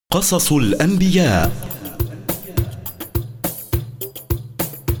قصص الأنبياء.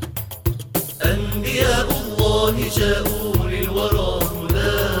 أنبياء الله جاءوا للورى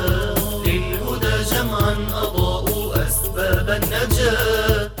للهدى جمعا أضاءوا أسباب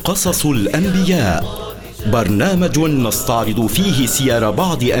النجاة. قصص الأنبياء برنامج نستعرض فيه سير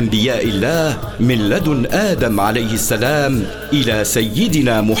بعض أنبياء الله من لدن آدم عليه السلام إلى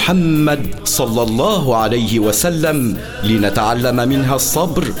سيدنا محمد صلى الله عليه وسلم، لنتعلم منها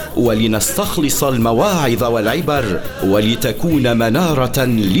الصبر ولنستخلص المواعظ والعبر ولتكون منارة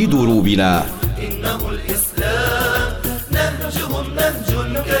لدروبنا. إنه الإسلام نهجهم نهج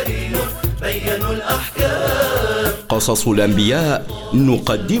كريم بينوا الأحكام. قصص الأنبياء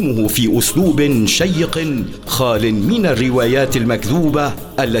نقدمه في أسلوب شيق خال من الروايات المكذوبة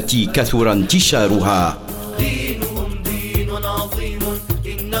التي كثر انتشارها. دينهم دين عظيم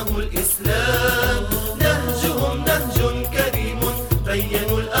إنه الإسلام نهجهم نهج كريم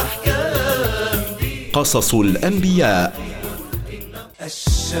بينوا الأحكام. قصص الأنبياء.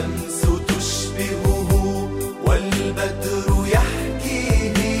 الشمس تشبهه والبدر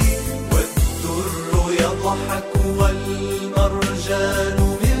يحكيه والدر يضحك والمرجان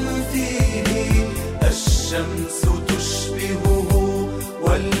من فيه. الشمس تشبهه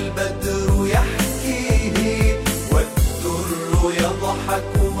والبدر يحكيه والدر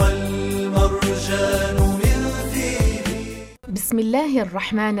يضحك والمرجان من فيه. بسم الله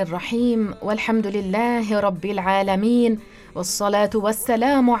الرحمن الرحيم، والحمد لله رب العالمين، والصلاة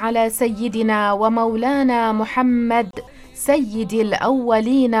والسلام على سيدنا ومولانا محمد سيد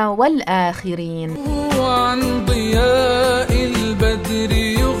الأولين والآخرين. وعن ضياء البدر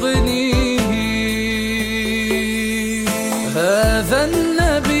يغنيه هذا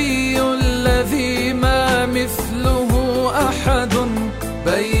النبي الذي ما مثله أحد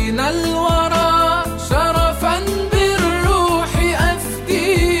بين الورى شرفا بالروح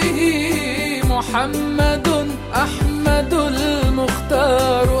أفديه. محمد أحمد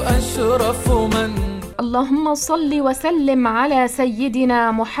المختار أشرف من. اللهم صل وسلم على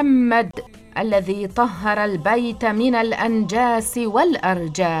سيدنا محمد الذي طهر البيت من الأنجاس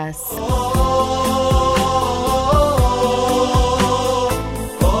والأرجاس.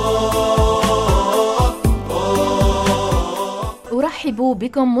 أرحب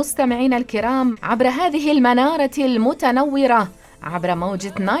بكم مستمعينا الكرام عبر هذه المنارة المتنورة عبر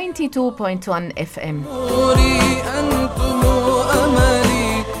موجة 92.1 FM. أنتم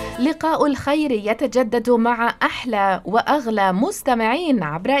أملي. لقاء الخير يتجدد مع أحلى وأغلى مستمعين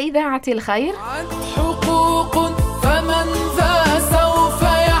عبر إذاعة الخير. حقوق فمن ذا سوف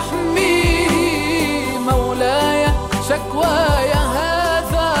يحميه. مولاي شكواي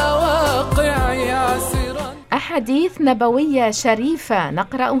هذا واقعي عسرا. أحاديث نبوية شريفة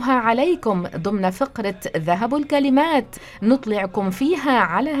نقرأها عليكم ضمن فقرة ذهب الكلمات، نطلعكم فيها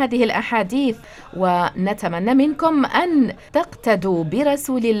على هذه الأحاديث ونتمنى منكم أن تقتدوا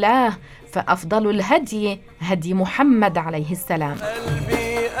برسول الله، فأفضل الهدي هدي محمد عليه السلام.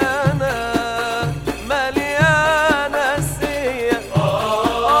 قلبي أنا مليان السيا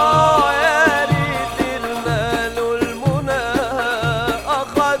يا ريت المال والمنى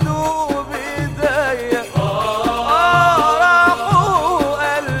أخذوا بيديا راحوا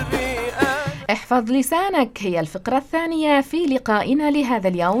قلبي أنا. احفظ لسانك هي الفقرة الثانية في لقائنا لهذا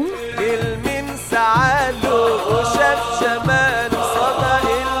اليوم. من سعاده وشاف جماله صدق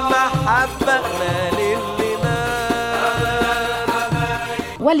المحبة مال اللي نال.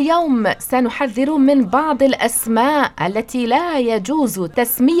 واليوم سنحذر من بعض الأسماء التي لا يجوز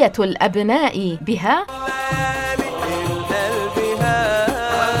تسمية الأبناء بها.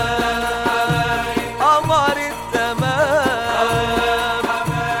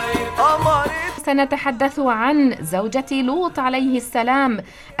 سنتحدث عن زوجة لوط عليه السلام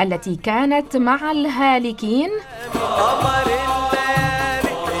التي كانت مع الهالكين.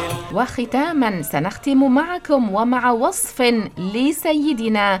 وختاما سنختم معكم ومع وصف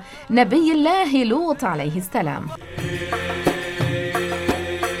لسيدنا نبي الله لوط عليه السلام.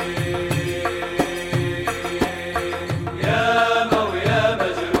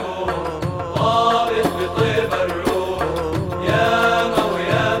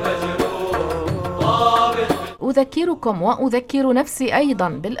 أذكركم وأذكر نفسي أيضا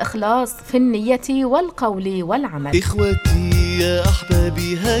بالإخلاص في النية والقول والعمل. إخوتي يا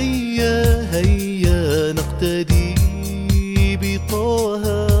أحبابي هيا هيا نقتدي بطه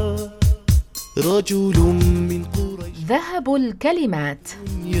رجل من قريش. ذهب الكلمات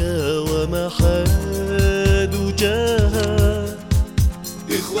يا وما حاد جاها.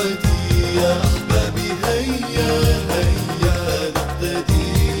 إخوتي يا أحبابي هيا هيا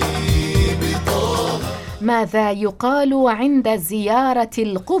نقتدي بطه ماذا يقال عند زيارة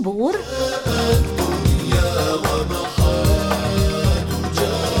القبور؟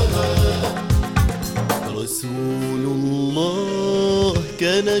 رسول الله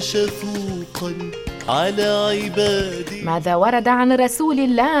كان شفوقا على عباده. ماذا ورد عن رسول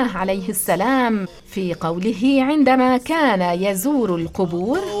الله عليه السلام في قوله عندما كان يزور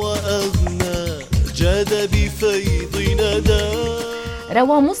القبور؟ وأغنى جاد بفيض ندى.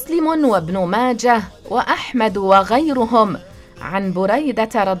 روى مسلم وابن ماجه وأحمد وغيرهم عن بريدة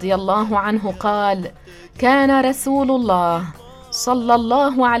رضي الله عنه قال: كان رسول الله صلى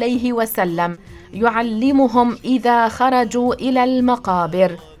الله عليه وسلم يعلمهم إذا خرجوا إلى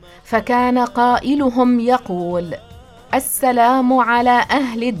المقابر، فكان قائلهم يقول: السلام على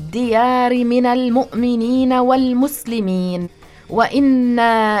أهل الديار من المؤمنين والمسلمين،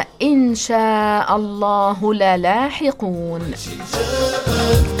 وإنا إن شاء الله للاحقون.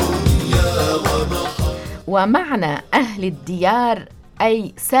 ومعنى أهل الديار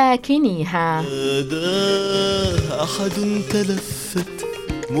أي ساكنيها. أحد تلفت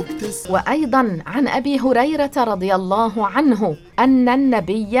مبتسم. وأيضا عن أبي هريرة رضي الله عنه أن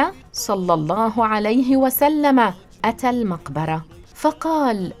النبي صلى الله عليه وسلم أتى المقبرة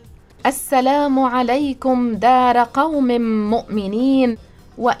فقال: السلام عليكم دار قوم مؤمنين،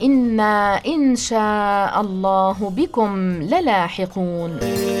 وإنا إن شاء الله بكم للاحقون.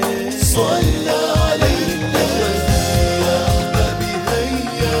 صلى عليه يا أحبابي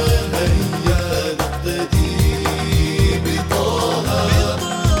هيا هيا نقتدي بطه.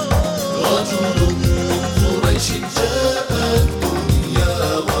 رجل من قريش جاء الدنيا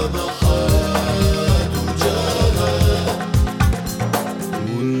ومحال جاها.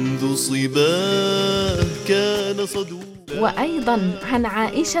 منذ صباه كان صدوقا. وأيضا عن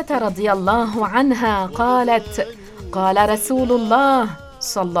عائشة رضي الله عنها قالت: قال رسول الله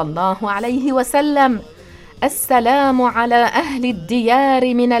صلى الله عليه وسلم: السلام على أهل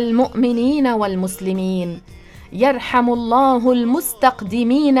الديار من المؤمنين والمسلمين، يرحم الله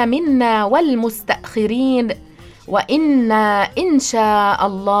المستقدمين منا والمستأخرين، وإنا إن شاء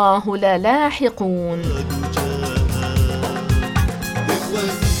الله للاحقون.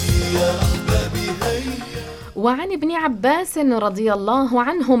 وعن ابن عباس رضي الله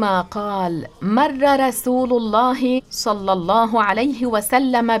عنهما قال: مر رسول الله صلى الله عليه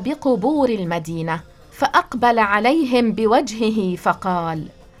وسلم بقبور المدينة، فأقبل عليهم بوجهه فقال: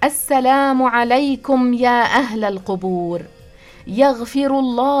 السلام عليكم يا أهل القبور، يغفر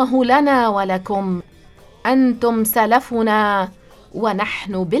الله لنا ولكم، أنتم سلفنا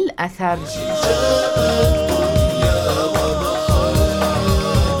ونحن بالأثر.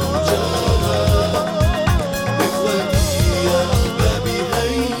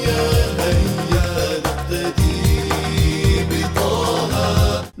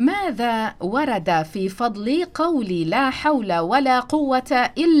 ماذا ورد في فضل قول لا حول ولا قوة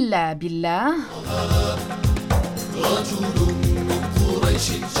إلا بالله؟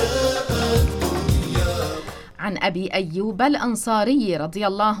 عن أبي أيوب الأنصاري رضي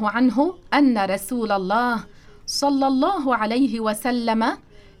الله عنه أن رسول الله صلى الله عليه وسلم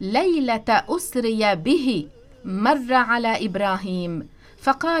ليلة أسري به مر على إبراهيم،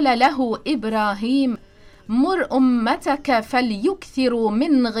 فقال له إبراهيم: مر أمتك فليكثروا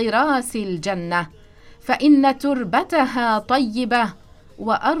من غراس الجنة، فإن تربتها طيبة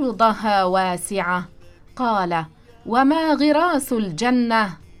وأرضها واسعة. قال: وما غراس الجنة؟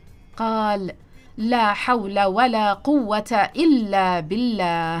 قال: لا حول ولا قوة إلا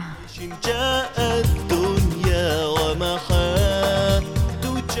بالله. جاء الدنيا ومحال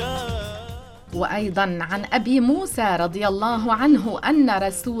جاء. وأيضا عن أبي موسى رضي الله عنه أن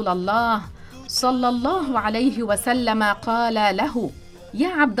رسول الله صلى الله عليه وسلم قال له: يا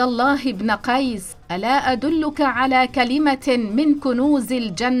عبد الله بن قيس، ألا أدلك على كلمة من كنوز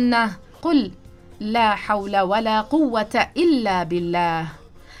الجنة؟ قل: لا حول ولا قوة إلا بالله.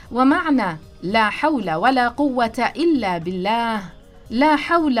 ومعنى لا حول ولا قوة إلا بالله: لا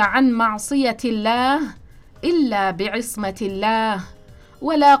حول عن معصية الله إلا بعصمة الله،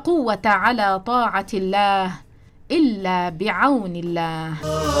 ولا قوة على طاعة الله إلا بعون الله.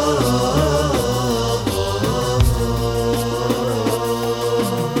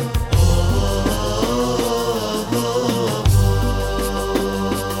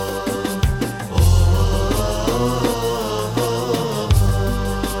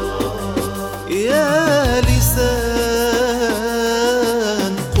 يا لسان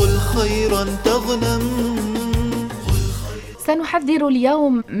قل خيرا تغنم. سنحذر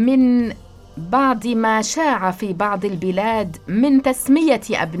اليوم من بعض ما شاع في بعض البلاد من تسمية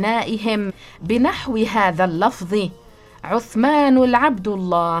أبنائهم بنحو هذا اللفظ: عثمان العبد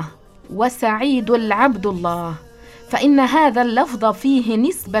الله، وسعيد العبد الله، فإن هذا اللفظ فيه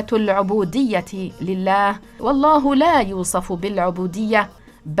نسبة العبودية لله، والله لا يوصف بالعبودية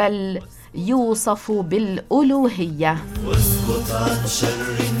بل يوصف بالألوهية. واسكت عن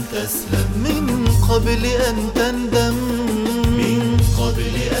شر تسلم من قبل أن تندم، من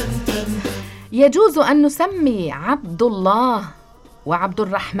قبل أن تندم. يجوز أن نسمي عبد الله وعبد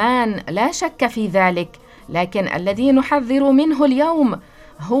الرحمن، لا شك في ذلك، لكن الذي نحذر منه اليوم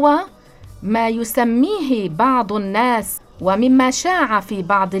هو ما يسميه بعض الناس ومما شاع في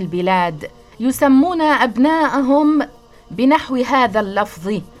بعض البلاد، يسمون أبناءهم بنحو هذا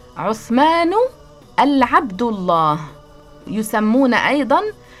اللفظ: عثمان العبد الله، يسمون أيضا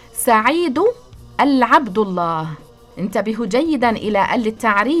سعيد العبد الله. انتبهوا جيدا إلى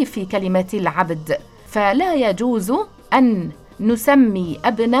التعريف في كلمة العبد، فلا يجوز أن نسمي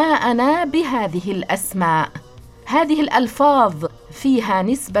أبناءنا بهذه الأسماء. هذه الألفاظ فيها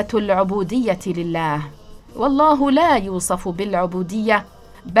نسبة العبودية لله، والله لا يوصف بالعبودية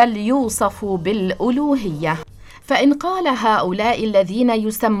بل يوصف بالألوهية. فإن قال هؤلاء الذين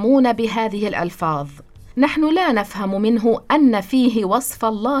يسمون بهذه الألفاظ: نحن لا نفهم منه أن فيه وصف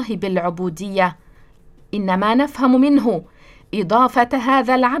الله بالعبودية، إنما نفهم منه إضافة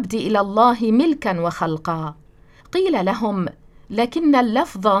هذا العبد إلى الله ملكا وخلقا، قيل لهم: لكن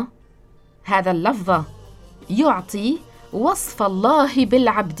هذا اللفظ يعطي وصف الله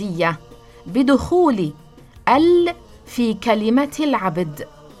بالعبدية بدخول ال في كلمة العبد،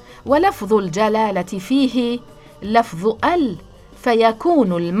 ولفظ الجلالة فيه لفظ ال،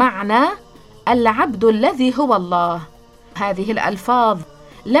 فيكون المعنى العبد الذي هو الله. هذه الألفاظ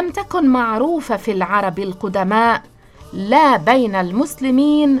لم تكن معروفة في العرب القدماء، لا بين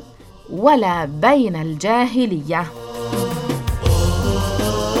المسلمين ولا بين الجاهلية.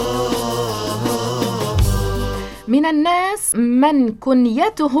 من الناس من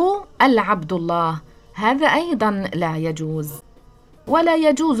كنيته العبد الله، هذا أيضا لا يجوز. ولا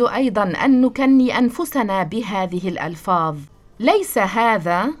يجوز أيضا أن نكني أنفسنا بهذه الألفاظ. ليس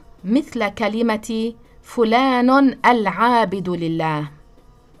هذا مثل كلمة فلان العابد لله.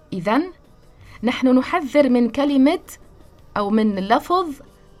 إذن نحن نحذر من كلمة أو من لفظ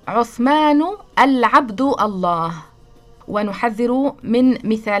عثمان العبد الله، ونحذر من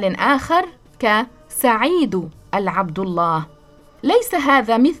مثال آخر كسعيد العبد الله. ليس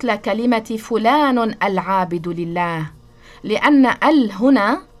هذا مثل كلمة فلان العابد لله، لأن ال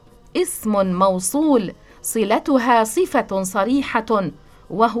هنا اسم موصول صلتها صفة صريحة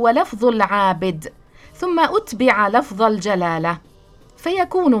وهو لفظ العابد، ثم أتبع لفظ الجلالة،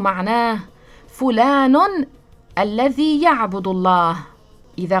 فيكون معناه فلان الذي يعبد الله.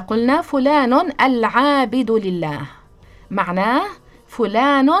 إذا قلنا فلان العابد لله، معناه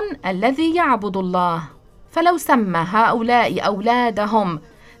فلان الذي يعبد الله. فلو سمى هؤلاء أولادهم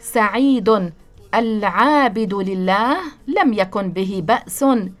سعيد العابد لله لم يكن به بأس،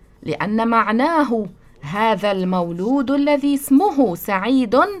 لأن معناه هذا المولود الذي اسمه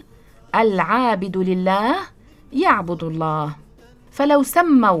سعيد العابد لله يعبد الله. فلو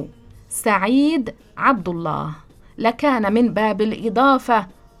سموا سعيد عبد الله لكان من باب الإضافة،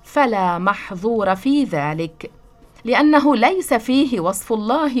 فلا محظور في ذلك، لأنه ليس فيه وصف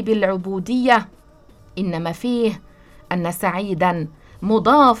الله بالعبودية، إنما فيه أن سعيدا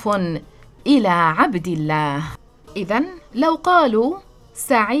مضاف إلى عبد الله. إذن لو قالوا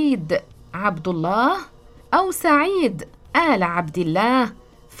سعيد عبد الله أو سعيد آل عبد الله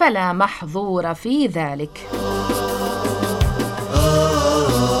فلا محظور في ذلك.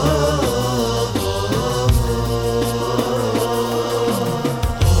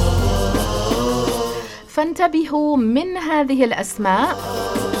 فانتبهوا من هذه الأسماء.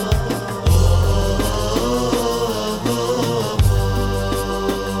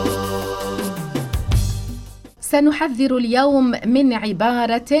 سنحذر اليوم من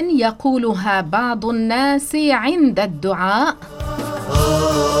عبارة يقولها بعض الناس عند الدعاء.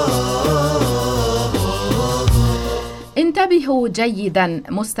 انتبهوا جيدا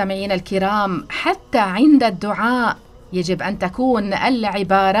مستمعين الكرام، حتى عند الدعاء يجب أن تكون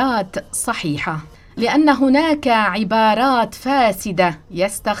العبارات صحيحة، لأن هناك عبارات فاسدة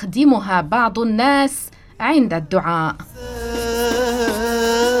يستخدمها بعض الناس عند الدعاء.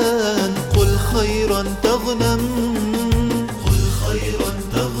 قل خيرا تغنم، قل خيرا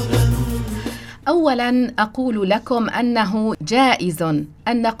تغنم. أولا أقول لكم أنه جائز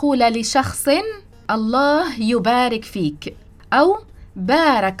أن نقول لشخص الله يبارك فيك أو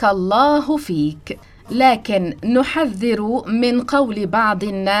بارك الله فيك، لكن نحذر من قول بعض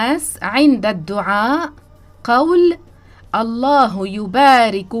الناس عند الدعاء قول الله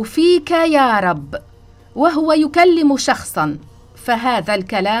يبارك فيك يا رب، وهو يكلم شخصا، فهذا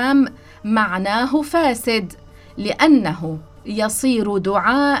الكلام معناه فاسد، لأنه يصير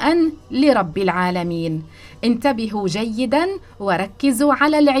دعاء لرب العالمين. انتبهوا جيدا وركزوا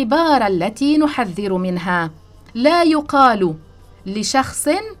على العبارة التي نحذر منها. لا يقال لشخص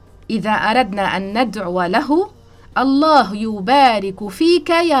إذا أردنا أن ندعو له: الله يبارك فيك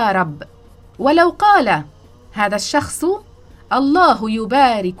يا رب. ولو قال هذا الشخص: الله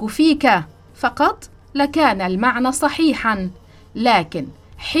يبارك فيك فقط، لكان المعنى صحيحا، لكن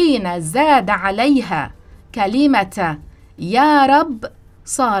حين زاد عليها كلمة يا رب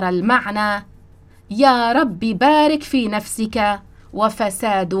صار المعنى يا رب بارك في نفسك،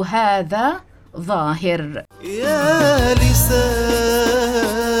 وفساد هذا ظاهر. يا لسان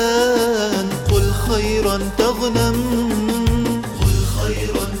قل خيرا تغنم، قل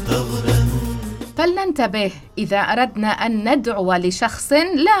خيرا تغنم. فلننتبه، إذا أردنا أن ندعو لشخص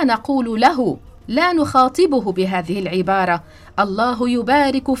لا نقول له، لا نخاطبه بهذه العبارة: الله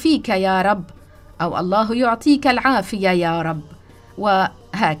يبارك فيك يا رب، أو الله يعطيك العافية يا رب،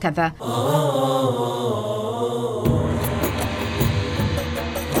 وهكذا.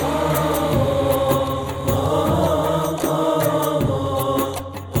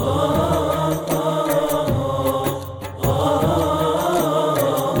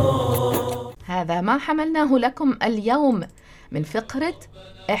 هذا ما حملناه لكم اليوم من فقرة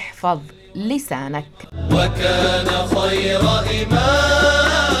احفظ لسانك. وكان خير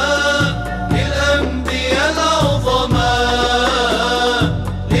إمام للأنبياء العظماء،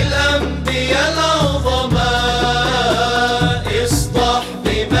 للأنبياء العظماء، اصدح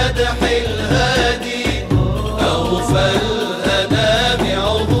بمدح الهادي أوفى الأنام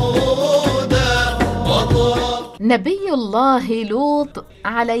عهودا وضرب. نبي الله لوط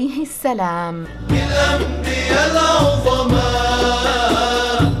عليه السلام. للأنبياء العظماء،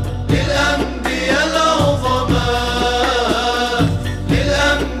 للأنبياء العظماء،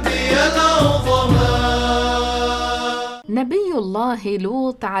 للأنبياء العظماء. نبي الله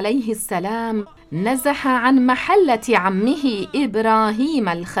لوط عليه السلام نزح عن محلة عمه إبراهيم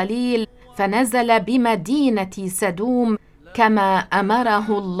الخليل، فنزل بمدينة سدوم كما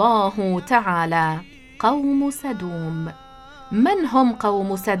أمره الله تعالى. قوم سدوم، من هم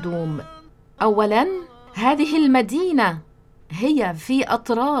قوم سدوم؟ أولاً، هذه المدينة هي في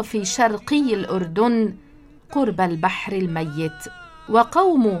أطراف شرقي الأردن قرب البحر الميت.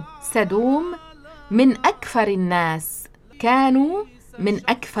 وقوم سدوم من أكفر الناس، كانوا من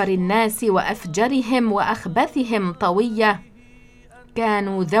أكفر الناس وأفجرهم وأخبثهم طوية،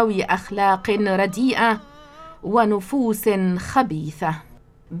 كانوا ذوي أخلاق رديئة ونفوس خبيثة.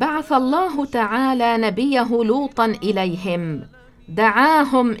 بعث الله تعالى نبيه لوطا إليهم،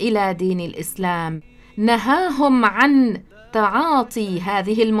 دعاهم إلى دين الإسلام، نهاهم عن تعاطي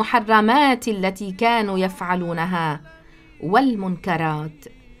هذه المحرمات التي كانوا يفعلونها والمنكرات،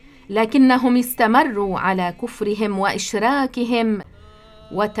 لكنهم استمروا على كفرهم وإشراكهم،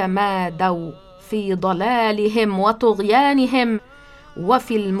 وتمادوا في ضلالهم وطغيانهم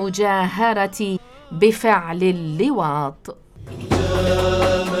وفي المجاهرة بفعل اللواط.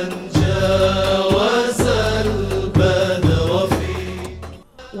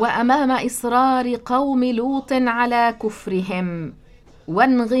 وأمام إصرار قوم لوط على كفرهم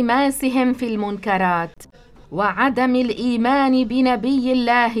وانغماسهم في المنكرات وعدم الإيمان بنبي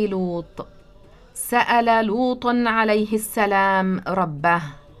الله لوط، سأل لوط عليه السلام ربه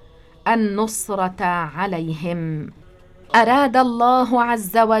النصرة عليهم. أراد الله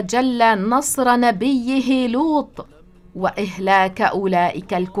عز وجل نصر نبيه لوط وإهلاك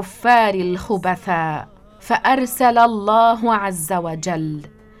أولئك الكفار الخبثاء، فأرسل الله عز وجل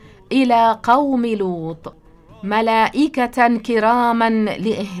إلى قوم لوط ملائكة كراما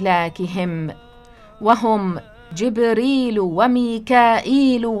لإهلاكهم، وهم جبريل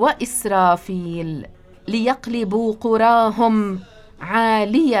وميكائيل وإسرافيل، ليقلبوا قراهم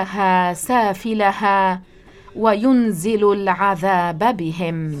عاليها سافلها وينزلوا العذاب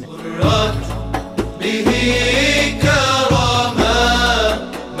بهم. به كرما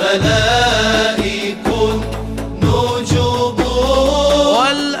ملائك نجوب،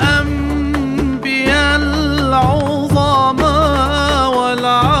 والأنبياء العظماء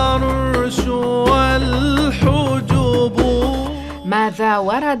والعرش والحجب. ماذا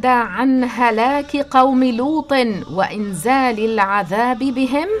ورد عن هلاك قوم لوط وإنزال العذاب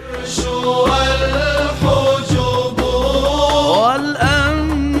بهم؟ والحجب،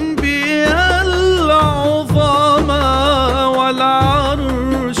 والأنبياء العظماء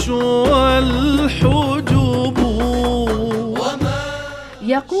والعرش والحجب.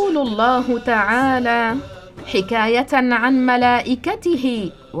 يقول الله تعالى حكاية عن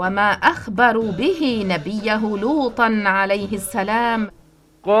ملائكته وما أخبروا به نبيه لوطا عليه السلام: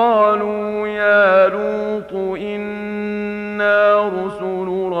 قالوا يا لوط إنا رسل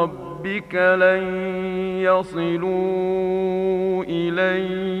ربك لن يصلوا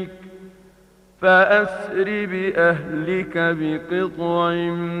إليك فأسر بأهلك بقطع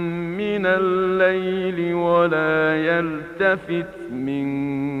من الليل ولا يلتفت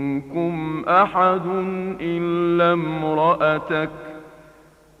منكم أحد إلا امرأتك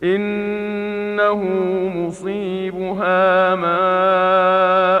إنه مصيبها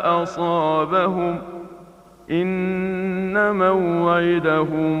ما أصابهم إن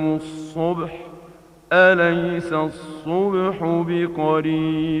موعدهم الصبح أليس الصبح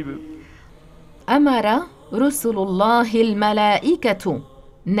بقريب. أمر رسل الله الملائكة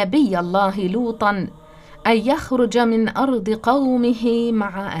نبي الله لوطا أن يخرج من أرض قومه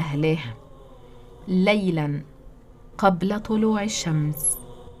مع أهله ليلا قبل طلوع الشمس.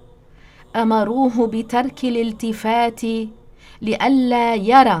 أمروه بترك الالتفات لئلا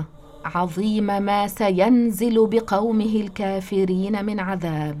يرى عظيم ما سينزل بقومه الكافرين من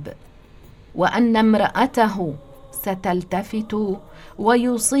عذاب، وأن امرأته ستلتفت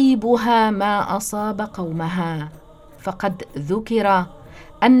ويصيبها ما أصاب قومها، فقد ذكر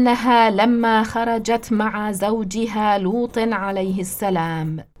أنها لما خرجت مع زوجها لوط عليه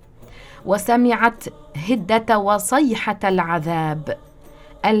السلام وسمعت هدة وصيحة العذاب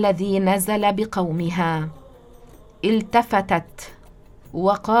الذي نزل بقومها التفتت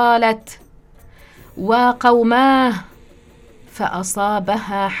وقالت وقوماه،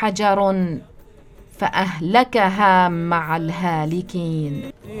 فأصابها حجر فأهلكها مع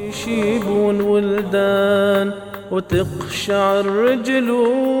الهالكين. يشيبون ولدان وتقشعر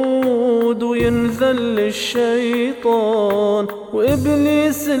جلود وينذل الشيطان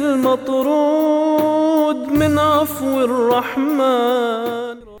وإبليس المطرود من عفو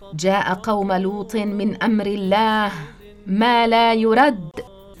الرحمن. جاء قوم لوط من أمر الله ما لا يرد،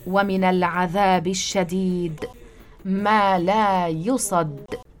 ومن العذاب الشديد ما لا يصد.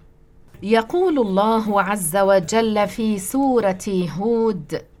 يقول الله عز وجل في سورة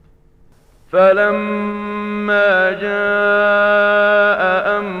هود: فلما جاء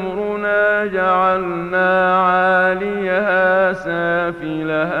أمرنا جعلنا عاليها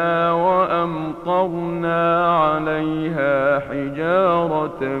سافلها وأمطرنا عليها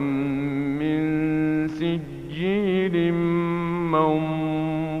حجارة من سجيل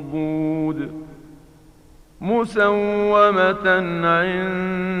منضود مسومة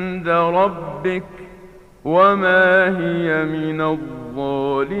عند ربك وما هي من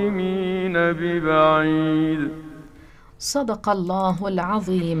الظالمين ببعيد. صدق الله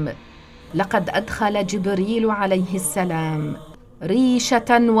العظيم. لقد أدخل جبريل عليه السلام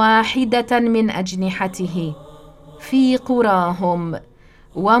ريشة واحدة من أجنحته في قراهم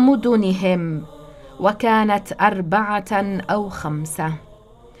ومدنهم، وكانت 4 أو 5،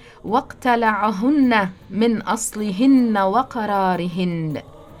 واقتلعهن من أصلهن وقرارهن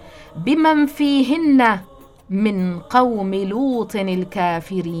بمن فيهن من قوم لوط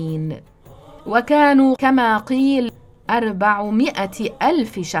الكافرين، وكانوا كما قيل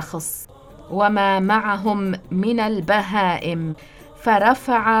 400,000 شخص وما معهم من البهائم،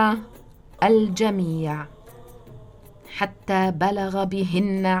 فرفع الجميع حتى بلغ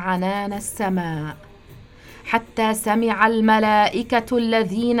بهن عنان السماء، حتى سمع الملائكة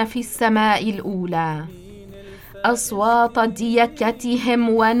الذين في السماء الأولى أصوات ديكتهم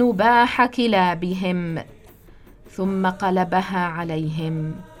ونباح كلابهم، ثم قلبها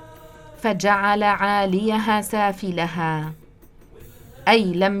عليهم فجعل عاليها سافلها،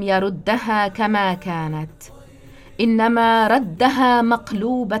 أي لم يردها كما كانت، إنما ردها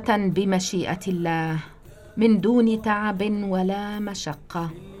مقلوبة بمشيئة الله من دون تعب ولا مشقة.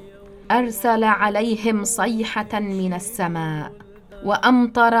 أرسل عليهم صيحة من السماء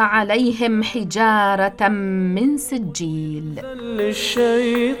وأمطر عليهم حجارة من سجيل.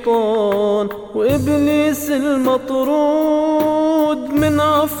 الشيطان وإبليس المطرود من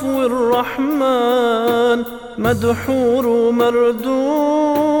عفو الرحمن مدحور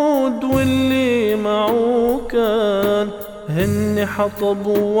ومردود، واللي معه كان هن حطب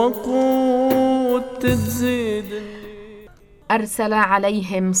وقود تزيد. أرسل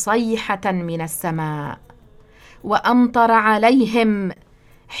عليهم صيحة من السماء وأمطر عليهم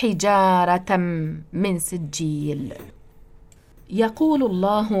حجارة من سجيل. يقول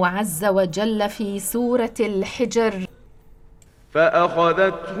الله عز وجل في سورة الحجر: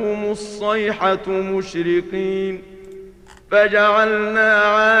 فأخذتهم الصيحة مشرقين فجعلنا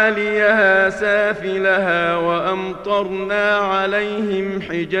عاليها سافلها وأمطرنا عليهم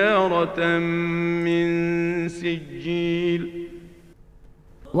حجارة من سجيل.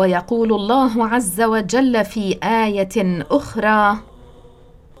 ويقول الله عز وجل في آية أخرى: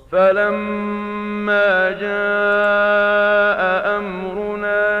 فلما جاء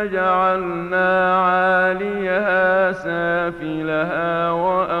أمرنا جعلنا عاليها سافلها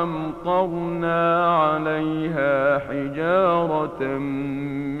وأمطرنا عليها حجارة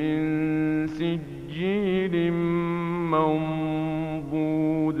من سجيل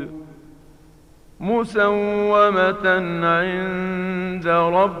منضود مسومة عند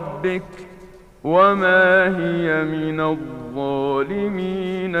ربك وما هي من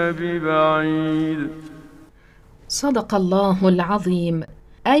الظالمين ببعيد. صدق الله العظيم.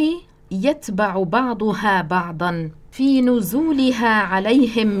 أي يتبع بعضها بعضا في نزولها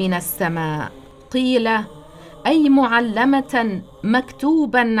عليهم من السماء. قيل أي معلمة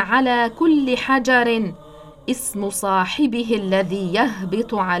مكتوبا على كل حجر اسم صاحبه الذي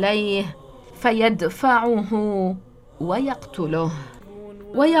يهبط عليه فيدفعه ويقتله.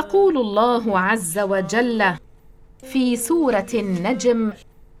 ويقول الله عز وجل في سورة النجم: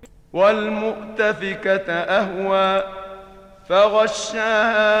 والمؤتفكة أهوى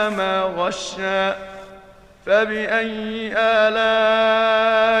فغشاها ما غشا فبأي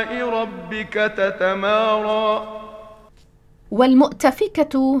آلاء ربك تتمارى.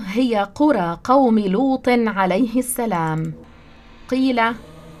 والمؤتفكة هي قرى قوم لوط عليه السلام. قيل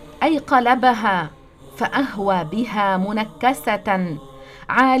أي قلبها فأهوى بها منكسة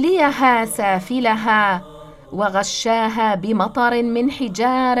عاليها سافلها وغشاها بمطر من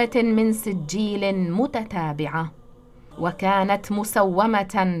حجارة من سجيل متتابعة. وكانت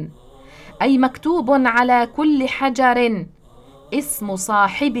مسومة أي مكتوب على كل حجر اسم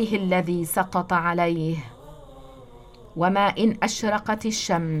صاحبه الذي سقط عليه. وما إن أشرقت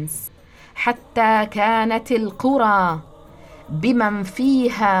الشمس حتى كانت القرى بمن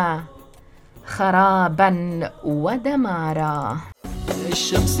فيها خرابا ودمارا.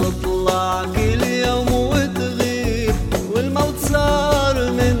 الشمس تطلع كل يوم وتغيب والموت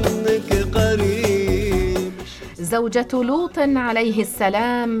صار منك قريب. زوجة لوط عليه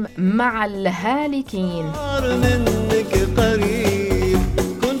السلام مع الهالكين. صار منك قريب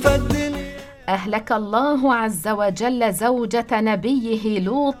كن فالدنيا. أهلك الله عز وجل زوجة نبيه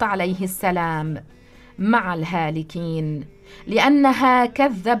لوط عليه السلام مع الهالكين لأنها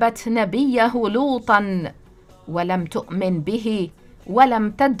كذبت نبيه لوطا ولم تؤمن به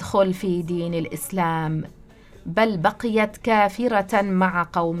ولم تدخل في دين الإسلام، بل بقيت كافرة مع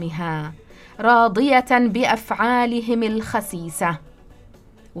قومها راضية بأفعالهم الخسيسة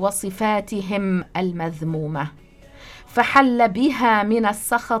وصفاتهم المذمومة، فحل بها من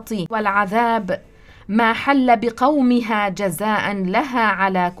السخط والعذاب ما حل بقومها جزاء لها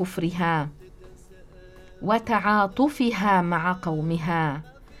على كفرها وتعاطفها مع قومها.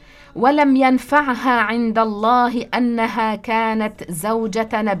 ولم ينفعها عند الله أنها كانت زوجة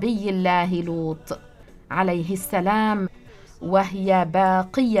نبي الله لوط عليه السلام وهي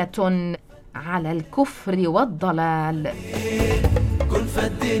باقية على الكفر والضلال. كن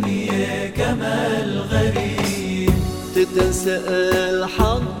فالدنيا كمال غريب تتسأل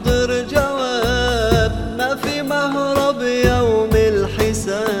حضر جواب ما في مهرب يوم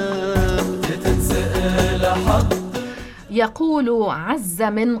الحساب. تتسأل حضر. يقول عز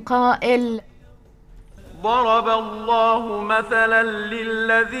من قائل: ضرب الله مثلا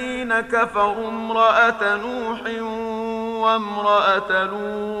للذين كفروا امرأة نوح وامرأة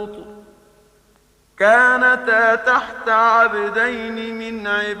لوط كانتا تحت عبدين من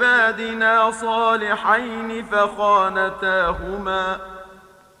عبادنا صالحين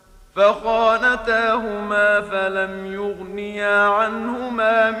فخانتاهما فلم يغنيا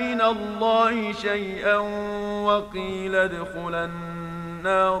عنهما من الله شيئا وقيل ادخلا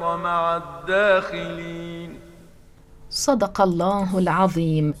النار مع الداخلين. صدق الله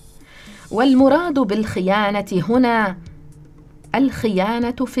العظيم. والمراد بالخيانة هنا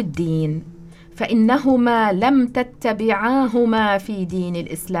الخيانة في الدين، فإنهما لم تتبعاهما في دين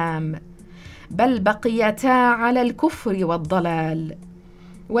الإسلام بل بقيتا على الكفر والضلال،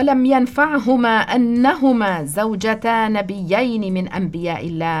 ولم ينفعهما أنهما زوجتا نبيين من أنبياء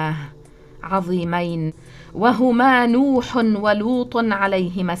الله عظيمين وهما نوح ولوط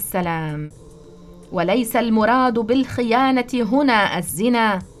عليهما السلام. وليس المراد بالخيانة هنا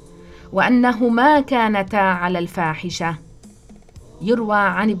الزنا وأنهما كانتا على الفاحشة. يروى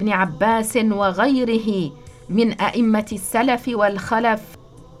عن ابن عباس وغيره من أئمة السلف والخلف: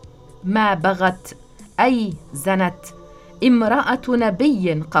 ما بغت أي زنت امرأة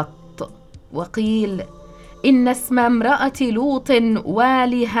نبي قط. وقيل إن اسم امرأة لوط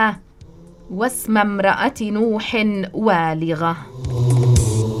والهة واسم امرأة نوح والغة.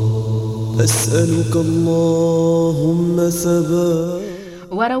 أسألك اللهم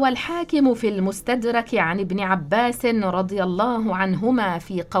وروى الحاكم في المستدرك عن ابن عباس رضي الله عنهما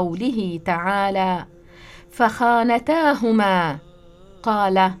في قوله تعالى: فخانتاهما،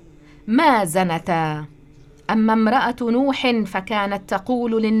 قال: ما زنتا. أما امرأة نوح فكانت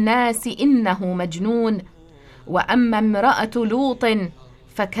تقول للناس إنه مجنون، وأما امرأة لوط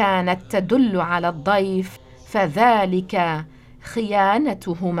فكانت تدل على الضيف، فذلك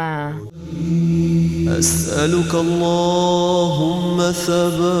خيانتهما. أسألك اللهم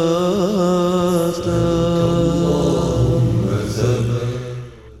ثباتا.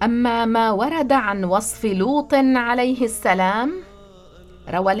 أما ما ورد عن وصف لوط عليه السلام،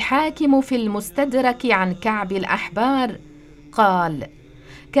 روى الحاكم في المستدرك عن كعب الأحبار قال: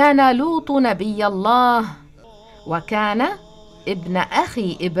 كان لوط نبي الله، وكان ابن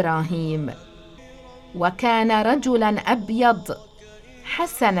أخي إبراهيم، وكان رجلا أبيض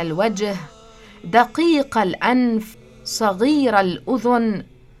حسن الوجه دقيق الأنف صغير الأذن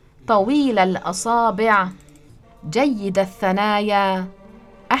طويل الأصابع جيد الثنايا،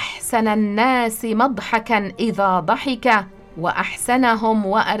 أحسن الناس مضحكا إذا ضحك، وأحسنهم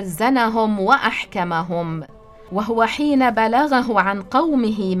وأرزنهم وأحكمهم. وهو حين بلغه عن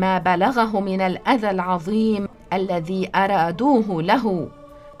قومه ما بلغه من الأذى العظيم الذي أرادوه له،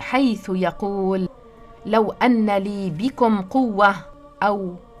 حيث يقول: لو أن لي بكم قوة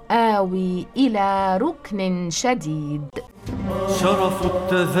أو آوي إلى ركن شديد. شرف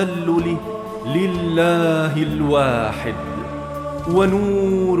التذلل لله الواحد،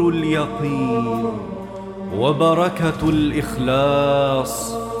 ونور اليقين، وبركة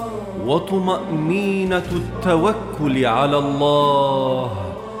الإخلاص، وطمأنينة التوكل على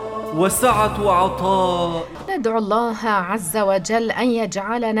الله، وسعة عطاء. ندعو الله عز وجل أن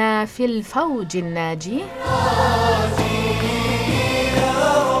يجعلنا في الفوج الناجي.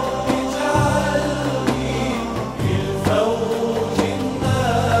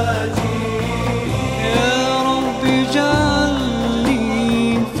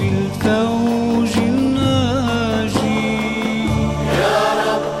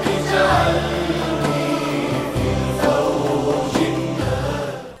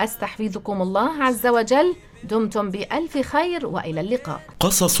 أستحفظكم الله عز وجل. دمتم بألف خير، وإلى اللقاء.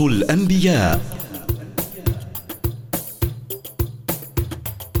 قصص الأنبياء.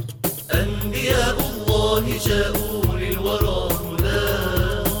 أنبياء الله جاءوا للورى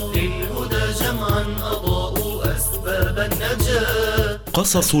للهدى جمعا أضاءوا أسباب النجاة.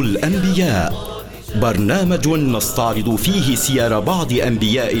 قصص الأنبياء، برنامج نستعرض فيه سير بعض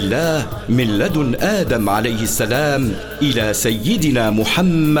أنبياء الله من لدن آدم عليه السلام إلى سيدنا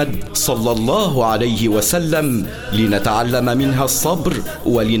محمد صلى الله عليه وسلم، لنتعلم منها الصبر،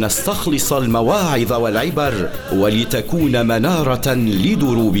 ولنستخلص المواعظ والعبر، ولتكون منارة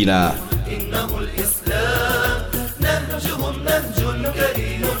لدروبنا. إنه الإسلام نهجهم نهج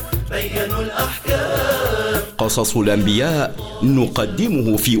كريم، بينوا الأحكام. قصص الأنبياء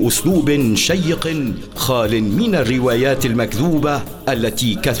نقدمه في أسلوب شيق خال من الروايات المكذوبة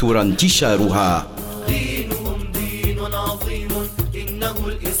التي كثر انتشارها. دينهم دين عظيم، إنه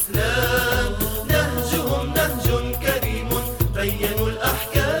الإسلام.